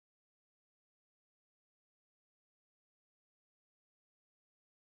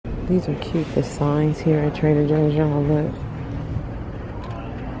These are cute, the signs here at Trader Joe's, y'all, look.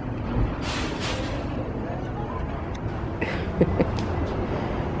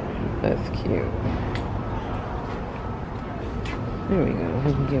 That's cute. There we go.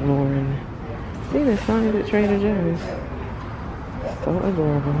 We can get more in. See the signs at Trader Joe's. So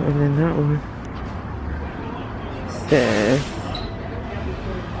adorable. And then that one says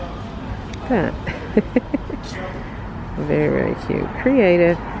that. Very, very cute.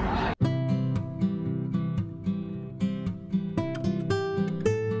 Creative.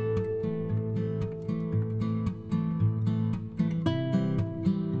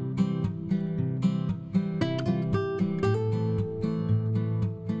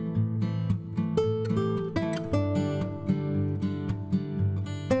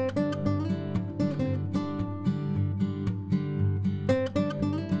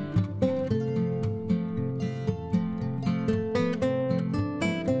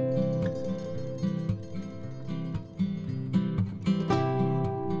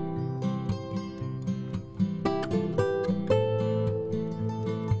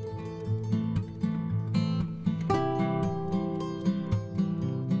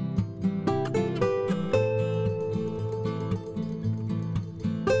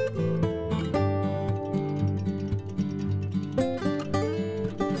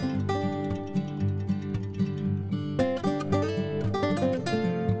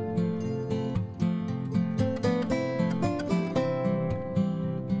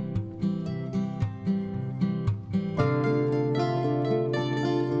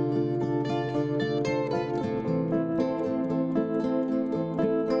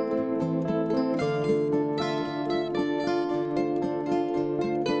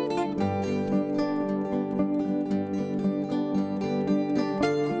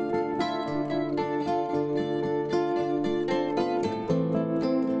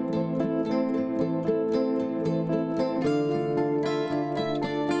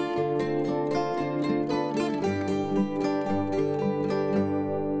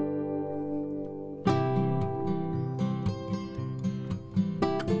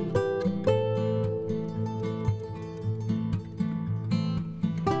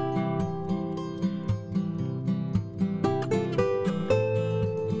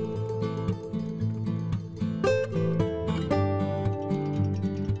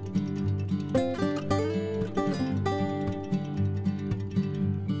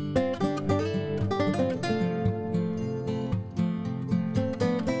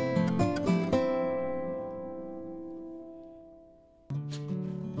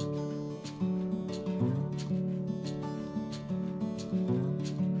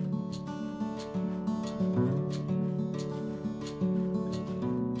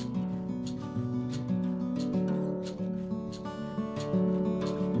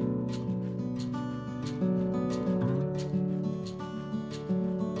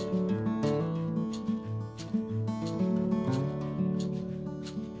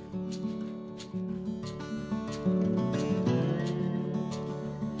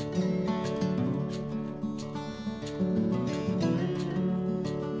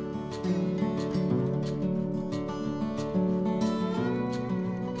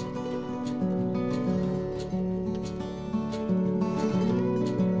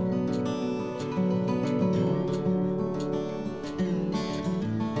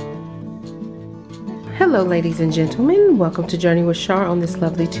 Hello ladies and gentlemen, welcome to Journey with Char on this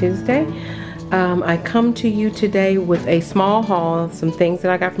lovely Tuesday. I come to you today with a small haul, some things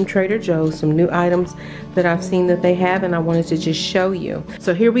that I got from Trader Joe's, some new items that I've seen that they have, and I wanted to just show you.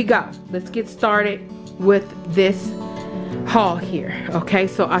 So here we go. Let's get started with this haul here. Okay,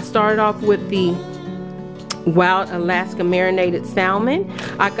 so I started off with the Wild Alaska Marinated Salmon.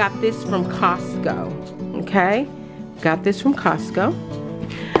 I got this from Costco. Okay, got this from Costco.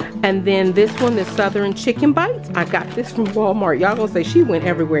 And then this one, the Southern Chicken Bites, I got this from Walmart. Y'all gonna say she went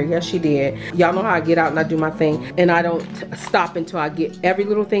everywhere. Yes, she did. Y'all know how I get out and I do my thing, and I don't stop until I get every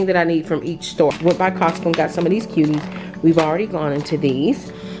little thing that I need from each store. Went by Costco and got some of these cuties. We've already gone into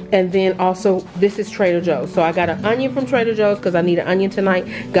these. And then also, this is Trader Joe's. So I got an onion from Trader Joe's because I need an onion tonight.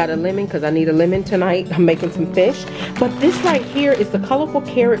 Got a lemon because I need a lemon tonight. I'm making some fish. But this right here is the colorful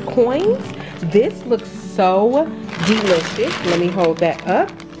carrot coins. This looks so delicious. Let me hold that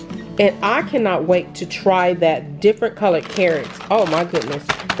up. And I cannot wait to try that different colored carrots. Oh my goodness,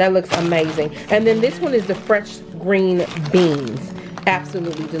 that looks amazing. And then this one is the fresh green beans.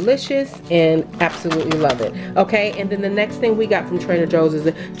 Absolutely delicious and absolutely love it. Okay, and then the next thing we got from Trader Joe's is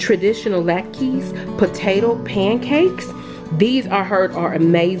the traditional latkes potato pancakes. These I heard are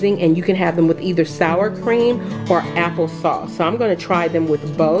amazing, and you can have them with either sour cream or applesauce. So I'm going to try them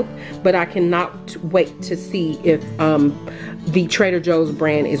with both, but I cannot wait to see if the Trader Joe's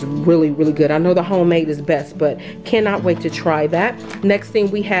brand is really, really good. I know the homemade is best, but cannot wait to try that. Next thing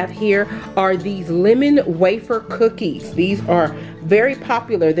we have here are these lemon wafer cookies. These are very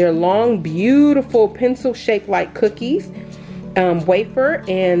popular. They're long, beautiful, pencil-shaped like cookies, wafer,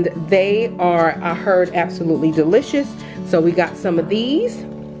 and they are, I heard, absolutely delicious. So we got some of these.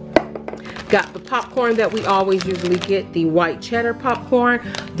 Got the popcorn that we always usually get, the white cheddar popcorn.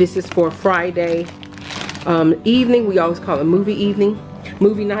 This is for Friday evening. We always call it movie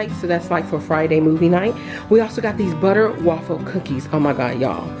night, so that's like for Friday movie night. We also got these butter waffle cookies. Oh my god,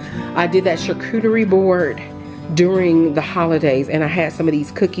 y'all, I did that charcuterie board during the holidays, and I had some of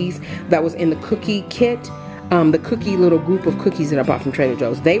these cookies that was in the cookie kit, the cookie little group of cookies that I bought from Trader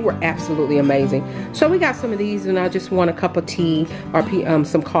Joe's. They were absolutely amazing. So we got some of these, and I just want a cup of tea or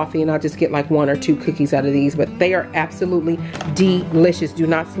some coffee, and I'll just get like 1 or 2 cookies out of these, but they are absolutely delicious. Do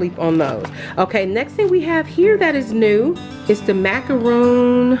not sleep on those. Okay, next thing we have here that is new is the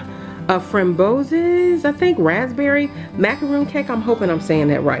macaroon framboises, I think, raspberry macaroon cake. I'm hoping I'm saying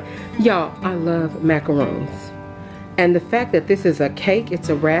that right. Y'all, I love macaroons, and the fact that this is a cake, it's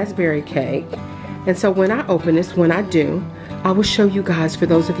a raspberry cake. And so when I open this, when I do, I will show you guys, for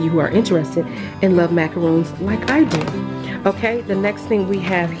those of you who are interested and love macaroons like I do. Okay, the next thing we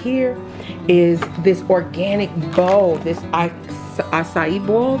have here is this organic bowl, this acai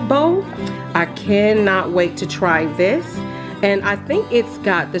bowl. I cannot wait to try this. And I think it's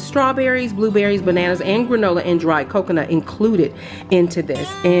got the strawberries, blueberries, bananas, and granola and dried coconut included into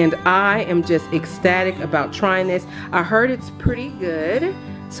this. And I am just ecstatic about trying this. I heard it's pretty good.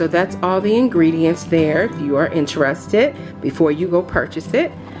 So that's all the ingredients there if you are interested before you go purchase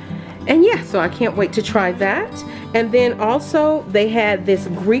it. And yeah, so I can't wait to try that. And then also they had this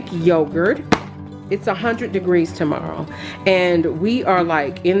Greek yogurt. It's 100 degrees tomorrow, and we are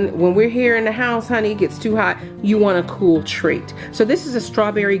like, when we're here in the house, honey, it gets too hot, you want a cool treat. So this is a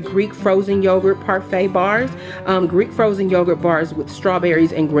strawberry Greek frozen yogurt parfait bars, Greek frozen yogurt bars with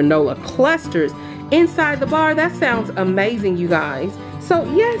strawberries and granola clusters inside the bar. That sounds amazing, you guys. So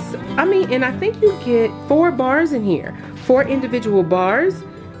yes, I mean, and I think you get 4 bars in here, 4 individual bars,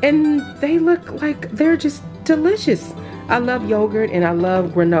 and they look like they're just delicious. I love yogurt and I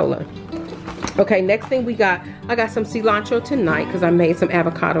love granola. Okay, next thing we got, I got some cilantro tonight because I made some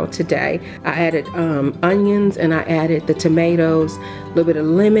avocado today. I added onions, and I added the tomatoes, a little bit of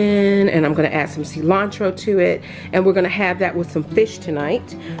lemon, and I'm gonna add some cilantro to it. And we're gonna have that with some fish tonight.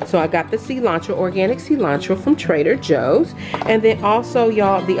 So I got the cilantro, organic cilantro from Trader Joe's. And then also,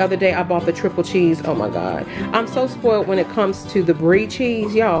 y'all, the other day I bought the triple cheese. Oh my God, I'm so spoiled when it comes to the brie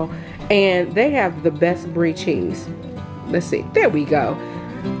cheese, y'all. And they have the best brie cheese. Let's see, there we go.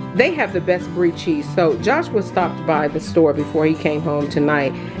 They have the best brie cheese. So Joshua stopped by the store before he came home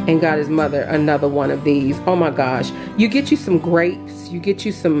tonight and got his mother another one of these. Oh my gosh. You get you some grapes, you get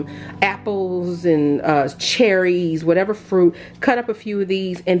you some apples and cherries, whatever fruit. Cut up a few of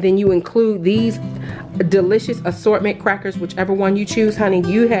these, and then you include these delicious assortment crackers, whichever one you choose, honey.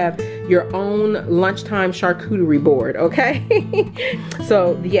 You have your own lunchtime charcuterie board, okay?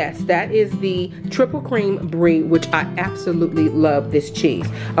 So yes, that is the triple cream brie, which I absolutely love this cheese.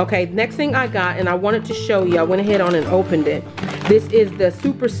 Okay, next thing I got, and I wanted to show you, I went ahead on and opened it. This is the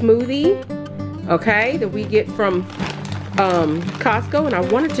super smoothie, okay, that we get from Costco, and I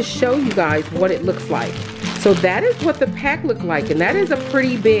wanted to show you guys what it looks like. So that is what the pack looked like, and that is a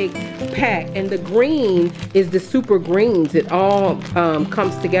pretty big pack. And the green is the super greens. It all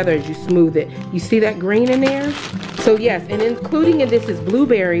comes together as you smooth it. You see that green in there? So yes, and including in this is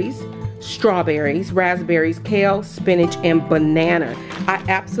blueberries, strawberries, raspberries, kale, spinach, and banana. I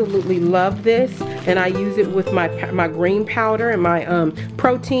absolutely love this, and I use it with my green powder and my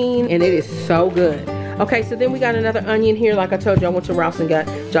protein, and it is so good. Okay, so then we got another onion here. Like I told you, I went to Ralph's and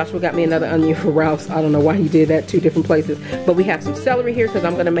Joshua got me another onion for Ralph's. I don't know why he did that, 2 different places. But we have some celery here because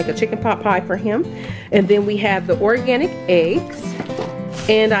I'm going to make a chicken pot pie for him. And then we have the organic eggs.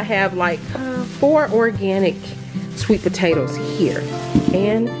 And I have like 4 organic sweet potatoes here.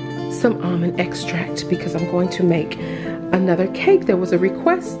 And some almond extract because I'm going to make another cake. There was a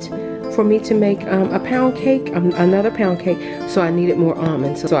request for me to make a pound cake, another pound cake, so I needed more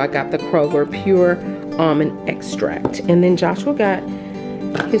almonds. So I got the Kroger pure almond extract. And then Joshua got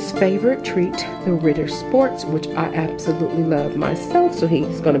his favorite treat, the Ritter Sports, which I absolutely love myself, so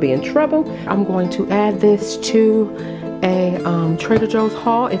he's going to be in trouble. I'm going to add this to a Trader Joe's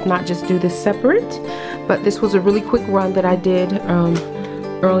haul, if not just do this separate. But this was a really quick run that I did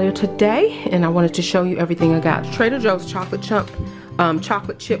earlier today, and I wanted to show you everything I got. Trader Joe's chocolate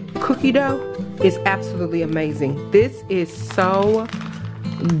chip cookie dough is absolutely amazing. This is so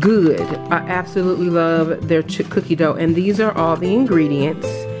good. I absolutely love their cookie dough, and these are all the ingredients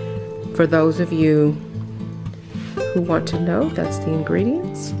for those of you who want to know. That's the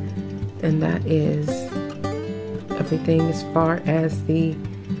ingredients, and that is everything as far as the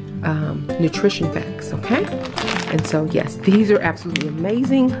nutrition facts, okay? And so yes, these are absolutely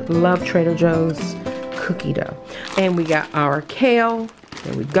amazing. Love Trader Joe's cookie dough. And we got our kale.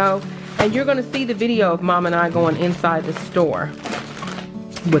 There we go. And you're gonna see the video of Mom and I going inside the store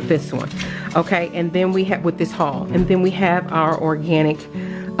with this one, okay? And then we have with this haul, and then we have our organic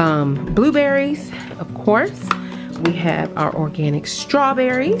blueberries, of course. We have our organic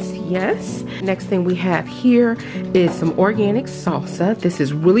strawberries, yes. Next thing we have here is some organic salsa. This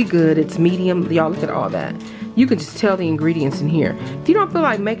is really good. It's medium. Y'all look at all that. You can just tell the ingredients in here. If you don't feel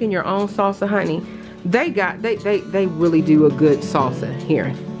like making your own salsa, honey, they really do a good salsa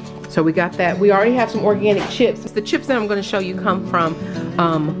here. So we got that. We already have some organic chips. The chips that I'm going to show you come from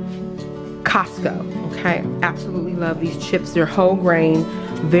Costco, okay? Absolutely love these chips. They're whole grain,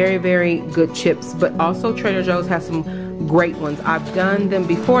 very, very good chips, but also Trader Joe's has some great ones. I've done them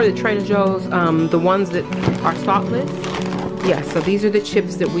before, the Trader Joe's, the ones that are saltless. Yeah, so these are the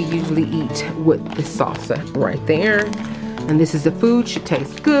chips that we usually eat with the salsa right there. And this is the food, should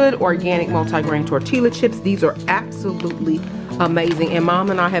taste good. Organic multigrain tortilla chips. These are absolutely amazing. And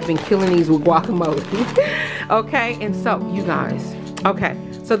Mom and I have been killing these with guacamole. Okay, and so you guys, okay.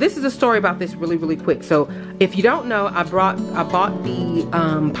 So this is a story about this really, really quick. So if you don't know, I bought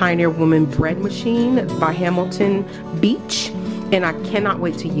the Pioneer Woman bread machine by Hamilton Beach, and I cannot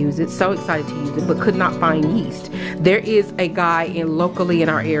wait to use it. So excited to use it, but could not find yeast. There is a guy locally in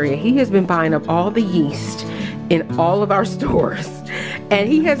our area. He has been buying up all the yeast in all of our stores, and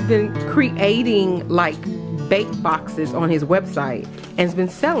he has been creating like bake boxes on his website and has been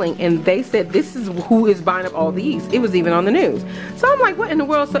selling, and they said this is who is buying up all the yeast. It was even on the news. So I'm like, what in the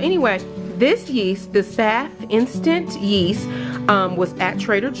world? So anyway, this yeast, the saf instant yeast, was at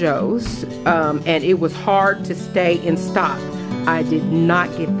Trader Joe's, and it was hard to stay in stock. I did not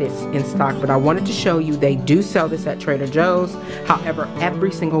get this in stock, but I wanted to show you they do sell this at Trader Joe's. However,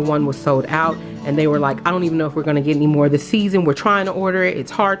 every single one was sold out, and they were like, I don't even know if we're gonna get any more this season. We're trying to order it. It's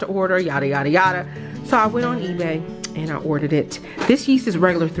hard to order, yada, yada, yada. So I went on eBay and I ordered it. This yeast is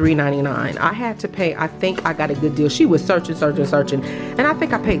regular $3.99. I had to pay, I think I got a good deal. She was searching, and I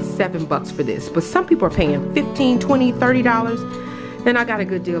think I paid $7 for this. But some people are paying $15, $20, $30. And I got a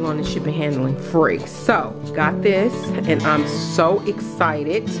good deal on the shipping handling free. So got this, and I'm so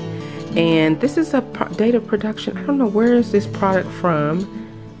excited. And this is a date of production. I don't know, where is this product from?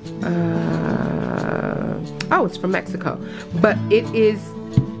 Oh, it's from Mexico. But it is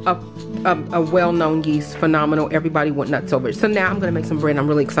a well-known yeast, phenomenal. Everybody went nuts over it. So now I'm gonna make some bread. I'm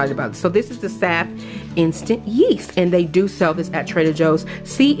really excited about it. So this is the saf instant yeast, and they do sell this at Trader Joe's.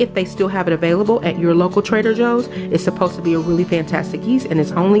 See if they still have it available at your local Trader Joe's. It's supposed to be a really fantastic yeast, and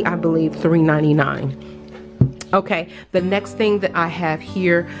it's only, I believe, $3.99. Okay, the next thing that I have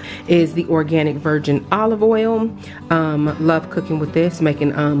here is the organic virgin olive oil. Love cooking with this,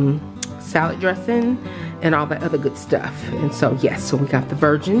 making salad dressing and all that other good stuff. And so yes, so we got the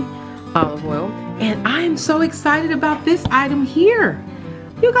virgin olive oil, and I am so excited about this item here.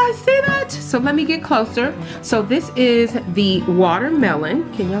 You guys see that? So let me get closer. So this is the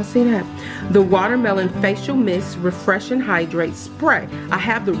watermelon. Can y'all see that? The watermelon facial mist refresh and hydrate spray. I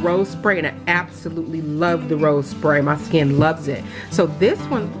have the rose spray, and I absolutely love the rose spray. My skin loves it. So this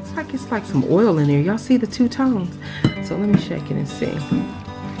one looks like it's like some oil in there. Y'all see the two tones? So let me shake it and see.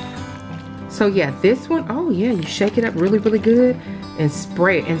 So yeah, this one, oh yeah, you shake it up really, really good and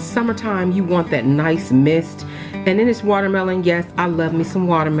spray it. In summertime, you want that nice mist. And then it's watermelon. Yes, I love me some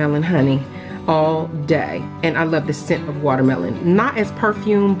watermelon, honey, all day. And I love the scent of watermelon. Not as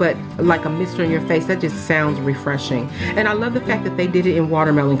perfume, but like a mist on your face. That just sounds refreshing. And I love the fact that they did it in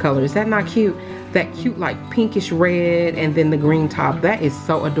watermelon color. Is that not cute? That cute like pinkish red and then the green top. That is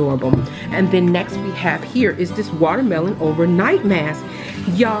so adorable. And then next we have here is this watermelon overnight mask.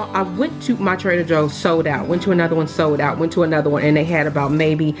 Y'all, I went to my Trader Joe's, sold out. Went to another one, sold out. Went to another one, and they had about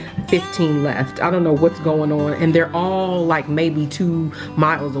maybe 15 left. I don't know what's going on. And they're all like maybe 2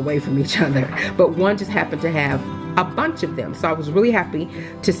 miles away from each other. But one just happened to have a bunch of them. So I was really happy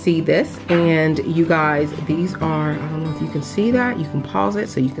to see this. And you guys, these are, I don't know if you can see that. You can pause it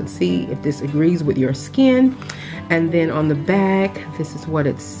so you can see if this agrees with your skin. And then on the back, this is what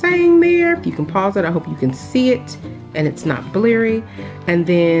it's saying there. If you can pause it, I hope you can see it and it's not blurry. And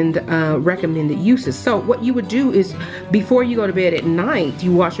then recommended uses. So what you would do is before you go to bed at night,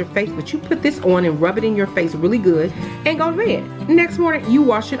 you wash your face, but you put this on and rub it in your face really good and go to bed. Next morning, you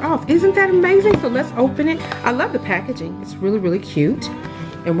wash it off. Isn't that amazing? So let's open it. I love the packaging. It's really, really cute.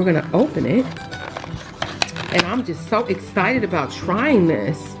 And we're gonna open it. And I'm just so excited about trying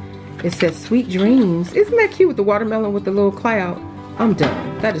this. It says sweet dreams. Isn't that cute with the watermelon with the little cloud? I'm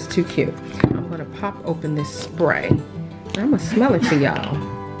done. That is too cute. I'm gonna pop open this spray. I'm gonna smell it for y'all.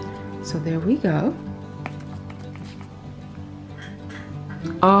 So there we go.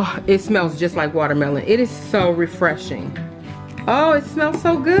 Oh, it smells just like watermelon. It is so refreshing. Oh, it smells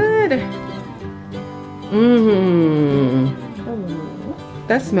so good.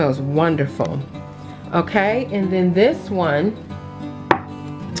 That smells wonderful. Okay, and then this one,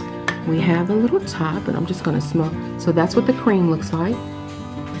 we have a little top, and I'm just gonna smell. So that's what the cream looks like.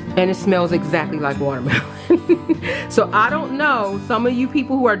 And it smells exactly like watermelon. So I don't know, some of you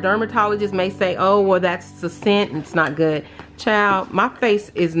people who are dermatologists may say, oh, well, that's the scent and it's not good. Child, my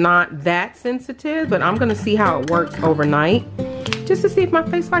face is not that sensitive, but I'm gonna see how it works overnight just to see if my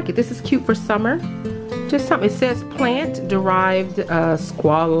face like it. This is cute for summer. Just something, it says plant-derived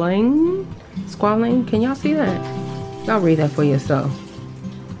squalane. Squalane, can y'all see that? Y'all read that for yourself.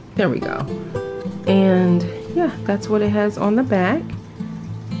 There we go. And yeah, that's what it has on the back.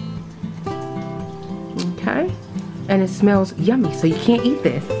 Okay, and it smells yummy, so you can't eat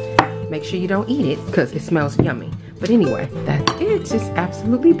this. Make sure you don't eat it because it smells yummy. But anyway, that's it. It's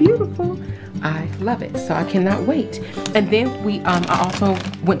absolutely beautiful. I love it, so I cannot wait. And then I also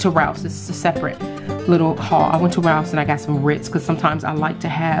went to Ralph's. This is a separate little haul. I went to Ralph's and I got some Ritz because sometimes I like to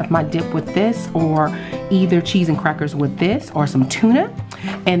have my dip with this, or either cheese and crackers with this, or some tuna.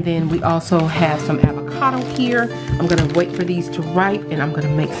 And then we also have some avocado here. I'm gonna wait for these to ripe, and I'm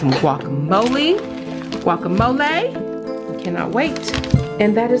gonna make some guacamole. I cannot wait.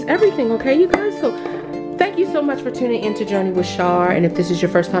 And that is everything, okay, you guys? So thank you so much for tuning in to Journey with Shar. And if this is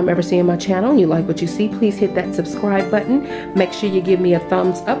your first time ever seeing my channel and you like what you see, please hit that subscribe button. Make sure you give me a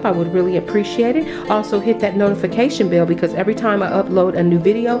thumbs up. I would really appreciate it. Also hit that notification bell, because every time I upload a new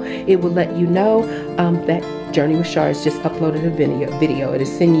video, it will let you know that Journey with Shar has just uploaded a video. It'll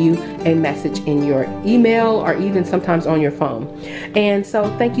send you a message in your email or even sometimes on your phone. And so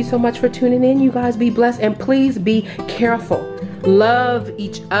thank you so much for tuning in. You guys be blessed, and please be careful. Love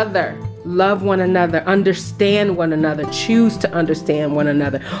each other. Love one another. Understand one another. Choose to understand one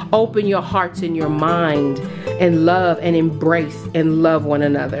another. Open your hearts and your mind and love and embrace and love one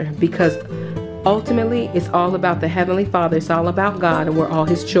another, because ultimately, it's all about the Heavenly Father. It's all about God, and we're all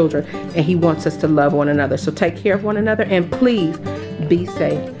His children, and He wants us to love one another. So take care of one another, and please be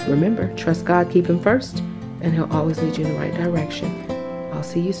safe. Remember, trust God, keep Him first, and He'll always lead you in the right direction. I'll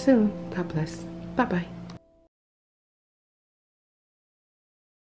see you soon. God bless. Bye-bye.